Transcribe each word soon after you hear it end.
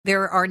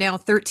There are now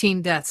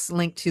 13 deaths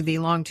linked to the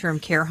long-term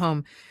care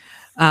home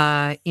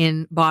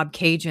in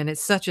Bobcaygeon.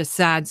 It's such a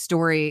sad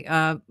story,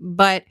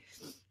 but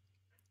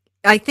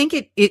I think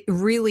it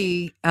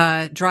really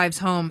drives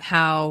home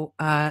how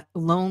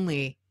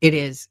lonely it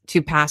is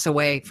to pass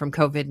away from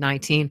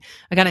COVID-19.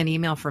 I got an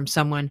email from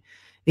someone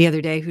the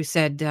other day who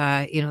said,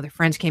 their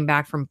friends came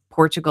back from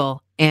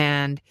Portugal,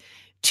 and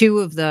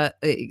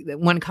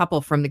one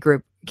couple from the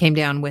group came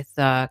down with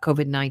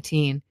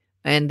COVID-19,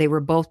 and they were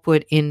both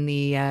put in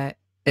the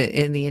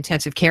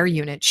intensive care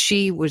unit.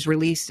 She was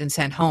released and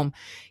sent home.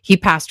 He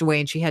passed away,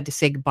 and she had to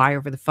say goodbye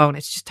over the phone.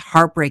 It's just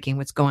heartbreaking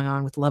what's going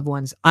on with loved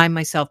ones. I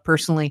myself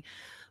personally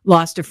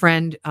lost a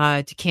friend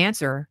to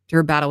cancer, to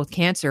her battle with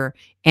cancer,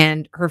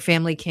 and her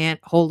family can't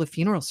hold a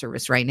funeral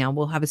service right now.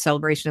 We'll have a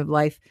celebration of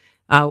life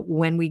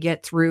when we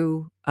get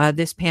through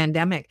this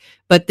pandemic.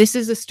 But this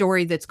is a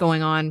story that's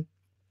going on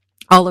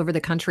all over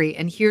the country.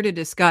 And here to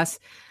discuss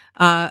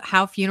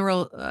how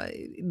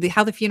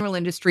the funeral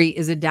industry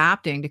is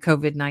adapting to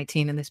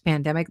COVID-19 in this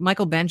pandemic,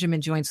 Michael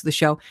Benjamin joins the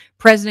show,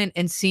 president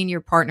and senior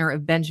partner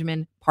of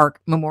Benjamin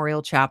Park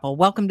Memorial Chapel.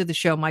 Welcome to the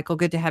show, Michael.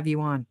 Good to have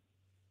you on.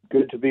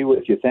 Good to be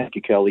with you. Thank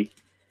you, Kelly.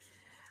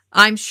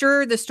 I'm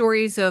sure the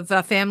stories of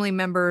family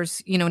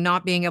members,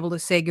 not being able to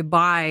say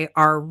goodbye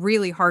are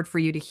really hard for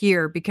you to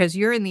hear because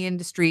you're in the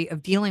industry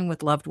of dealing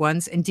with loved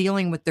ones and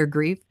dealing with their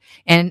grief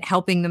and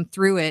helping them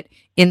through it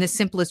in the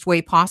simplest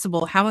way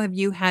possible. How have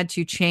you had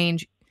to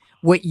change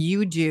what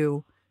you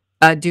do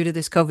due to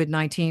this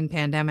COVID-19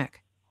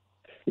 pandemic?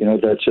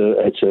 That's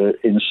an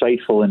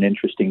insightful and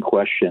interesting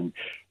question.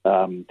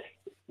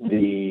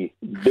 The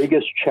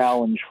biggest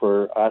challenge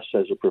for us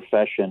as a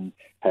profession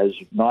has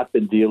not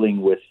been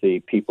dealing with the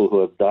people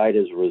who have died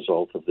as a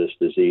result of this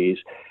disease,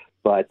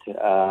 but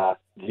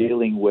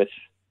dealing with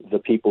the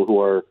people who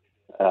are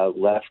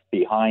left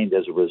behind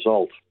as a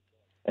result.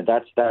 And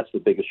that's the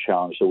biggest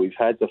challenge. So we've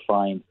had to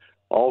find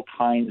all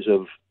kinds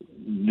of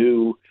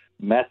new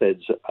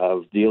methods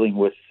of dealing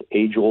with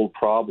age-old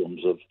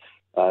problems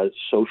of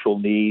social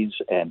needs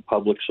and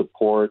public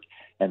support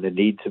and the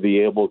need to be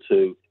able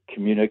to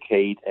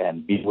communicate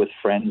and be with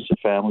friends and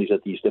families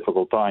at these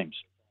difficult times.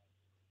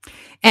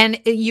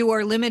 And you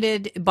are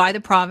limited by the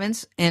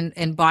province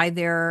and by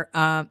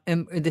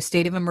the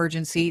state of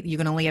emergency. You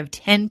can only have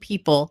 10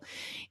 people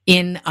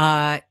in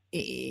a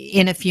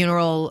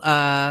funeral,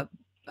 a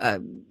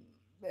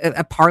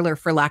parlor,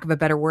 for lack of a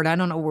better word. I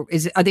don't know.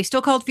 Are they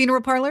still called funeral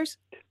parlors?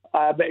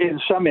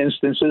 In some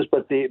instances,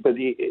 but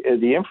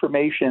the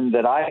information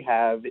that I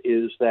have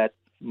is that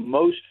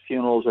most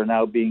funerals are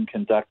now being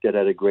conducted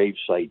at a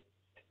gravesite.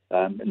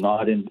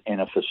 Not in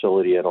a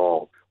facility at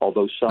all,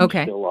 although some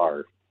still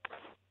are.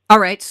 All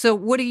right. So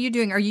what are you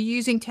doing? Are you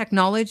using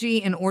technology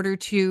in order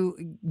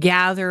to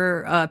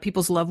gather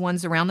people's loved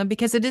ones around them?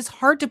 Because it is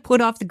hard to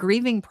put off the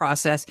grieving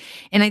process.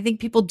 And I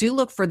think people do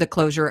look for the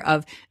closure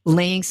of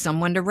laying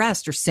someone to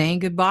rest or saying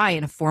goodbye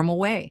in a formal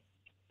way.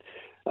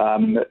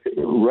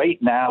 Right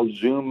now,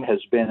 Zoom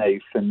has been a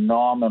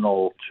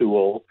phenomenal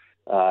tool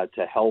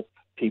to help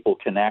people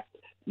connect,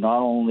 not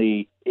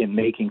only in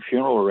making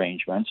funeral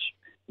arrangements,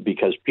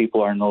 because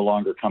people are no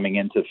longer coming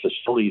into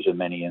facilities in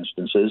many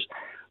instances,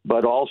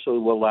 but also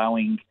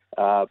allowing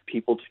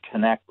people to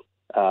connect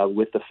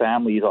with the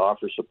family to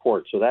offer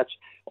support. So that's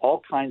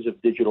all kinds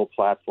of digital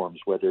platforms,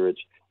 whether it's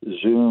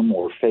Zoom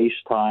or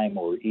FaceTime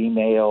or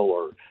email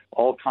or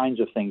all kinds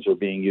of things are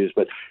being used.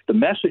 But the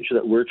message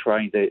that we're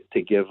trying to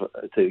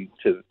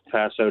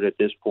pass out at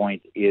this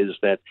point is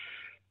that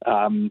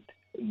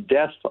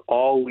death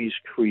always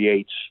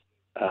creates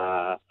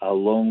a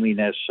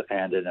loneliness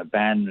and an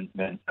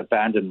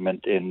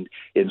abandonment in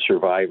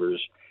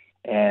survivors.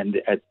 And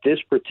at this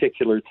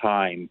particular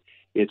time,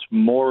 it's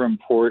more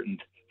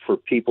important for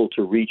people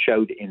to reach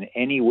out in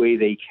any way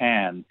they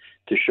can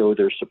to show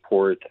their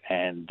support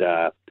and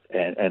the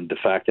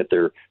fact that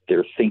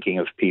they're thinking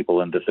of people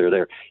and that they're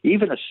there.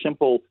 Even a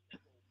simple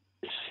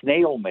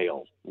snail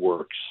mail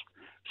works.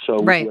 So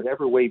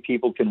Whatever way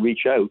people can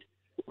reach out,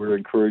 we're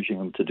encouraging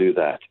them to do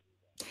that.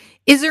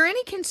 Is there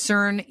any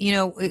concern,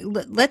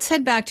 let's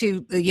head back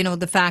to,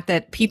 the fact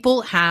that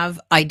people have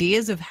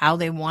ideas of how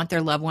they want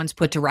their loved ones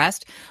put to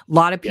rest. A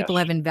lot of people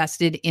have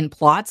invested in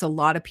plots. A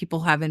lot of people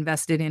have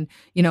invested in,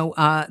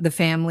 the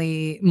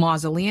family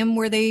mausoleum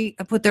where they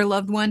put their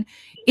loved one.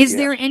 Is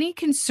there any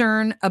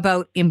concern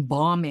about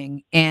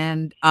embalming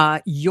and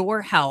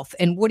your health?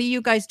 And what are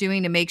you guys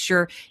doing to make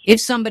sure if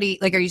somebody,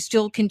 are you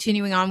still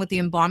continuing on with the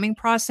embalming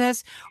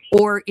process?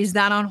 Or is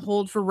that on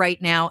hold for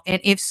right now?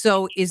 And if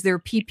so, is there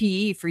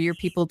PPE for your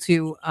people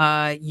to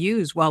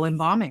use while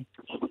embalming?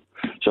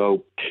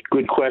 So,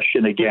 good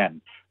question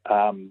again.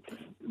 Our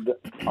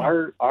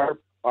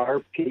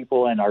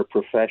people and our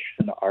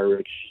profession are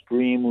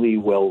extremely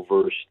well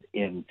versed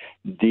in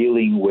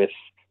dealing with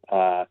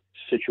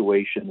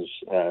situations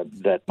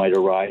that might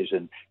arise,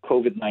 and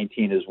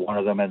COVID-19 is one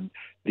of them. And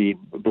the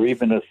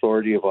Bereavement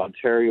Authority of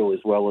Ontario, as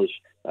well as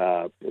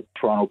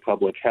Toronto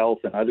Public Health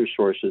and other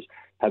sources,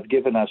 have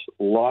given us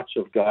lots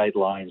of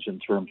guidelines in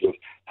terms of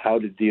how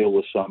to deal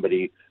with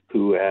somebody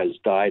who has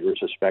died or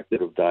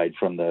suspected of died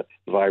from the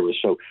virus.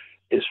 So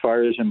as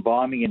far as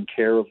embalming and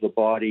care of the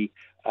body,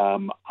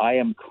 I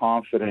am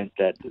confident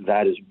that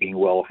that is being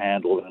well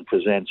handled and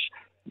presents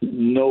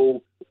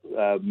no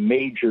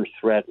major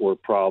threat or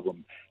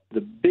problem.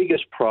 The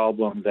biggest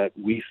problem that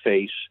we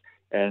face,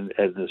 and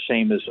the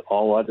same as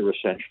all other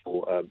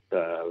essential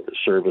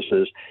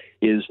services,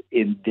 is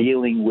in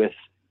dealing with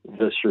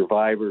the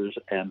survivors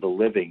and the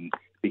living,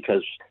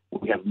 because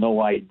we have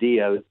no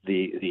idea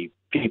the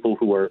people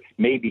who are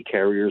maybe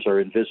carriers are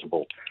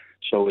invisible.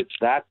 So it's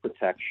that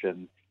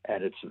protection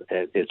and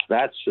it's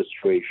that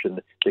situation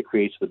that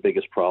creates the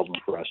biggest problem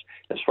for us.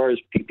 As far as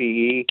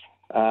PPE,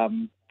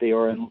 they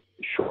are in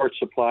short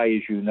supply,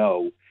 as you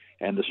know.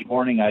 And this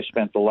morning I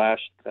spent the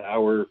last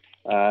hour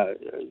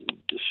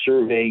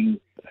surveying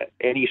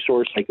any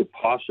source I could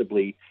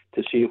possibly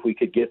to see if we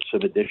could get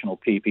some additional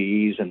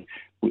PPEs. And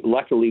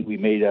luckily we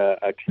made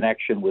a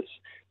connection with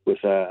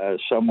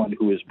someone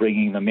who is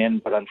bringing them in,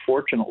 but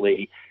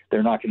unfortunately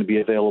they're not going to be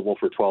available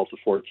for 12 to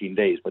 14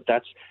 days. But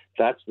that's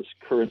the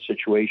current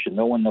situation.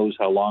 No one knows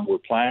how long we're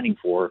planning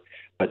for,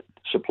 but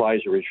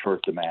supplies are in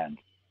short demand.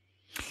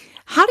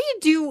 How do you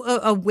do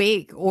a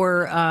wake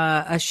or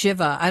a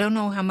Shiva? I don't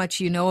know how much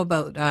you know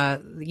about,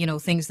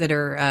 things that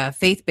are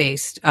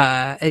faith-based,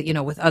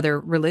 with other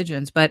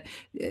religions, but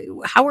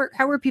how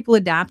are people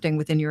adapting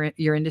within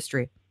your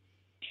industry?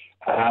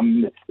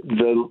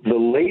 The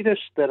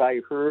latest that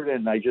I heard,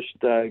 and I just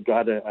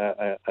got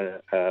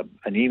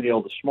an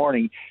email this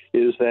morning,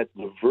 is that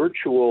the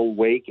virtual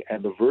wake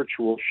and the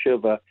virtual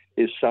Shiva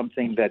is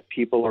something that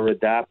people are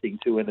adapting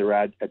to, and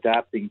they're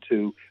adapting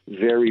to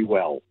very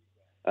well.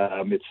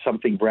 It's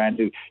something brand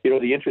new.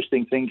 The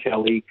interesting thing,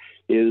 Kelly,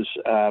 is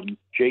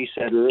Jay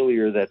said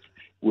earlier that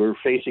we're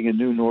facing a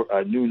new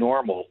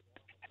normal,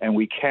 and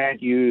we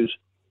can't use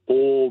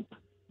old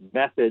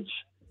methods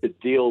to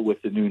deal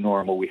with the new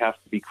normal. We have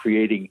to be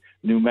creating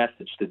new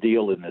methods to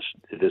deal in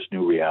this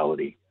new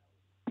reality.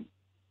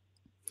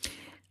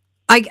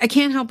 I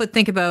can't help but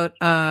think about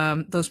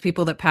those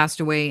people that passed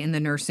away in the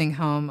nursing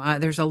home.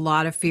 There's a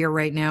lot of fear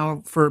right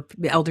now for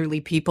elderly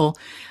people,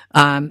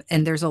 and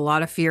there's a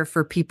lot of fear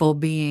for people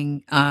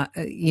being,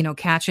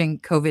 catching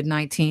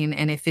COVID-19,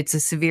 and if it's a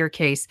severe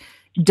case,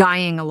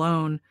 dying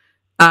alone.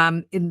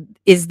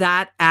 Is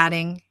that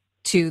adding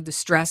to the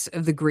stress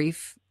of the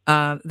grief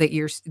that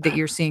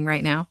you're seeing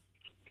right now?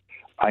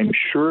 I'm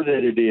sure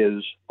that it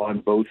is on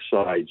both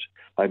sides.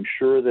 I'm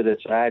sure that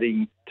it's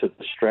adding to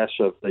the stress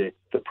of the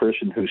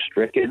person who's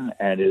stricken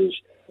and is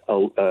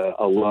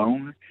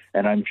alone,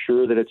 and I'm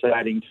sure that it's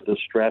adding to the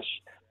stress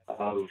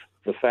of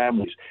the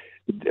families.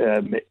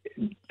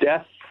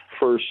 Death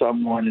for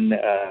someone,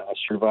 a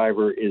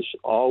survivor, is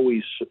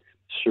always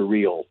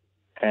surreal,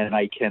 and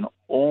I can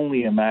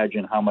only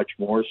imagine how much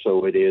more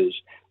so it is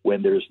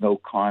when there's no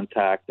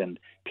contact and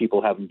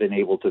people haven't been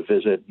able to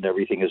visit and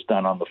everything is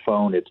done on the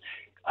phone.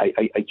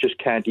 I just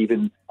can't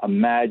even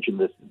imagine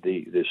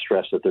the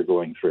stress that they're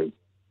going through.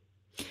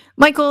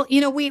 Michael,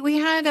 we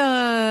had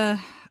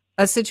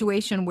a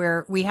situation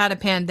where we had a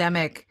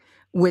pandemic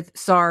with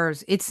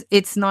SARS.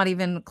 It's not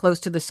even close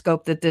to the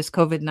scope that this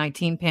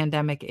COVID-19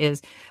 pandemic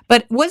is.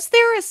 But was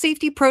there a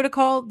safety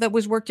protocol that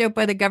was worked out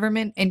by the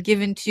government and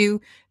given to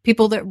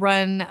people that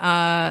run,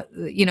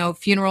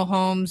 funeral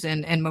homes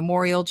and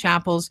memorial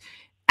chapels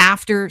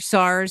after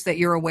SARS that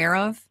you're aware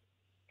of?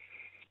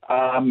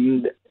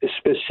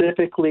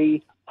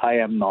 Specifically, I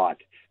am not.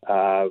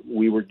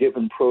 We were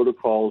given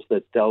protocols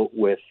that dealt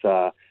with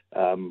the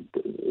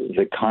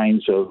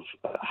kinds of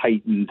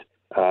heightened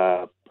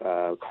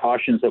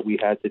cautions that we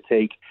had to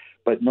take,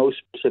 but no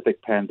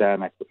specific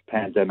pandemic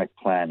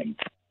planning.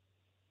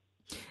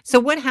 So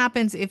what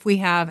happens if we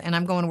have, and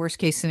I'm going worst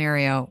case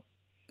scenario,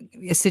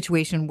 a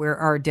situation where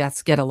our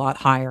deaths get a lot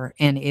higher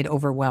and it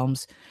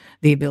overwhelms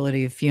the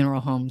ability of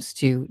funeral homes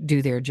to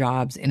do their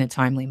jobs in a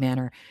timely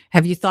manner?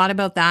 Have you thought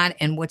about that,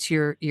 and what's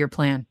your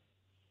plan?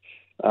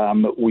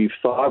 We've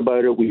thought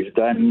about it. We've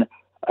done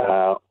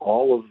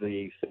all of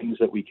the things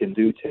that we can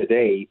do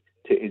today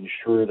to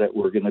ensure that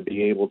we're going to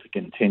be able to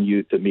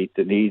continue to meet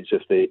the needs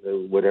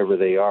whatever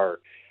they are.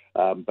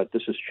 But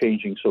this is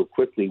changing so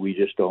quickly, we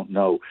just don't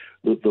know.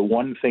 The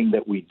one thing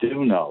that we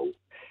do know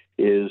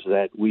is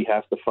that we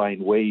have to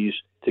find ways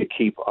to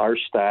keep our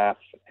staff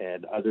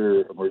and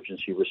other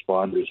emergency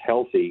responders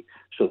healthy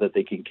so that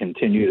they can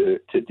continue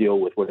to deal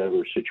with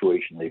whatever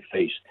situation they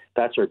face.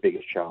 That's our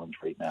biggest challenge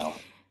right now.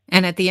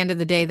 And at the end of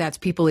the day, that's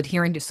people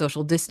adhering to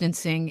social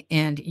distancing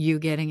and you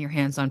getting your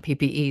hands on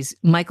PPEs.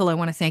 Michael, I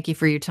want to thank you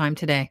for your time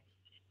today.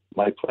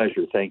 My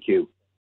pleasure. Thank you.